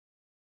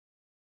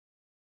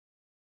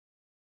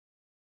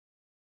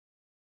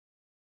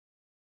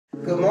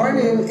Good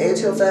morning,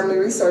 Edgehill Family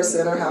Resource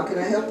Center. How can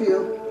I help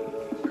you?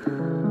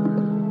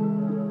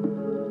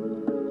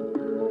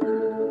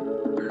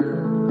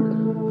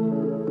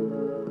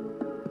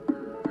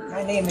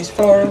 My name is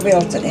Flora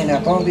Wilson, and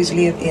I've always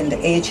lived in the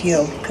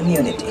Edgehill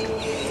community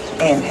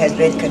and has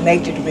been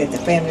connected with the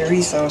Family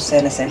Resource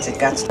Center since it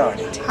got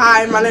started.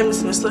 Hi, my name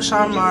is Miss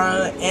LaShawn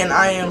Mara, and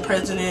I am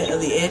president of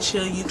the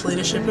Edgehill Youth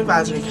Leadership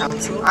Advisory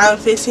Council. I'm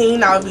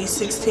 15, I'll be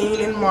 16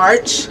 in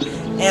March,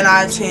 and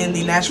I attend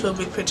the Nashville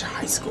Big Picture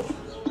High School.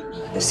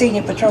 The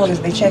senior patrol has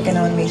been checking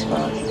on me for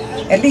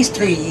at least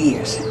 3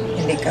 years,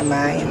 and they come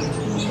by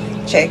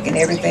and check, and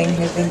everything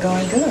has been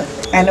going good.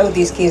 I know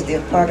these kids,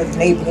 they're part of the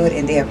neighborhood,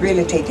 and they have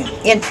really taken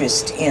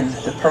interest in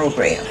the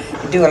program.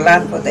 They do a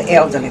lot for the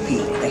elderly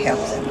people. They help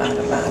them out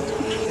a lot.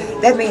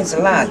 That means a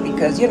lot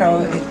because, you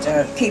know,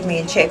 it keeps me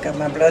in check of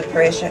my blood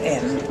pressure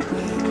and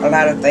a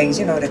lot of things,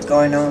 you know, that's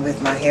going on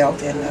with my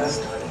health, and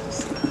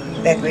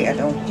that way I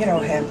don't, you know,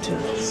 have to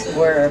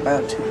worry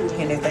about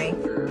anything.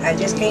 I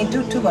just can't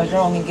do too much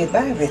wrong and get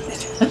by with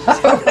it.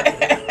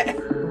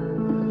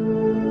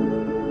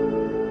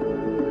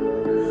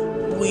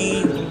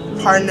 We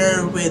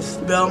partner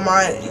with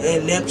Belmont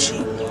and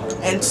Nepchi,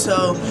 and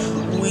so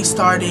we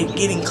started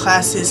getting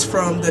classes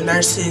from the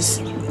nurses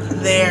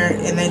there,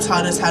 and they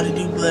taught us how to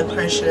do blood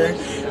pressure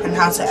and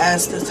how to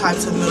ask the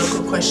types of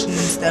medical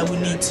questions that we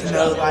need to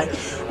know, like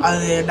are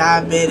they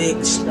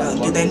diabetics,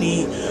 did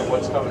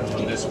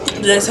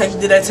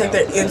they take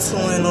their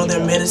insulin or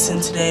their medicine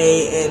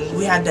today, and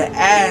we had to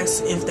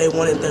ask if they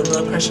wanted their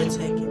blood pressure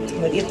taken.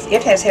 But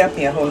it has helped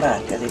me a whole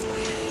lot because it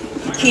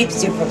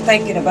keeps you from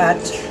thinking about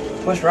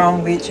what's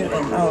wrong with you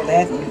and all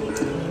that,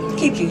 and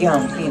keeps you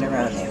young being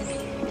around them.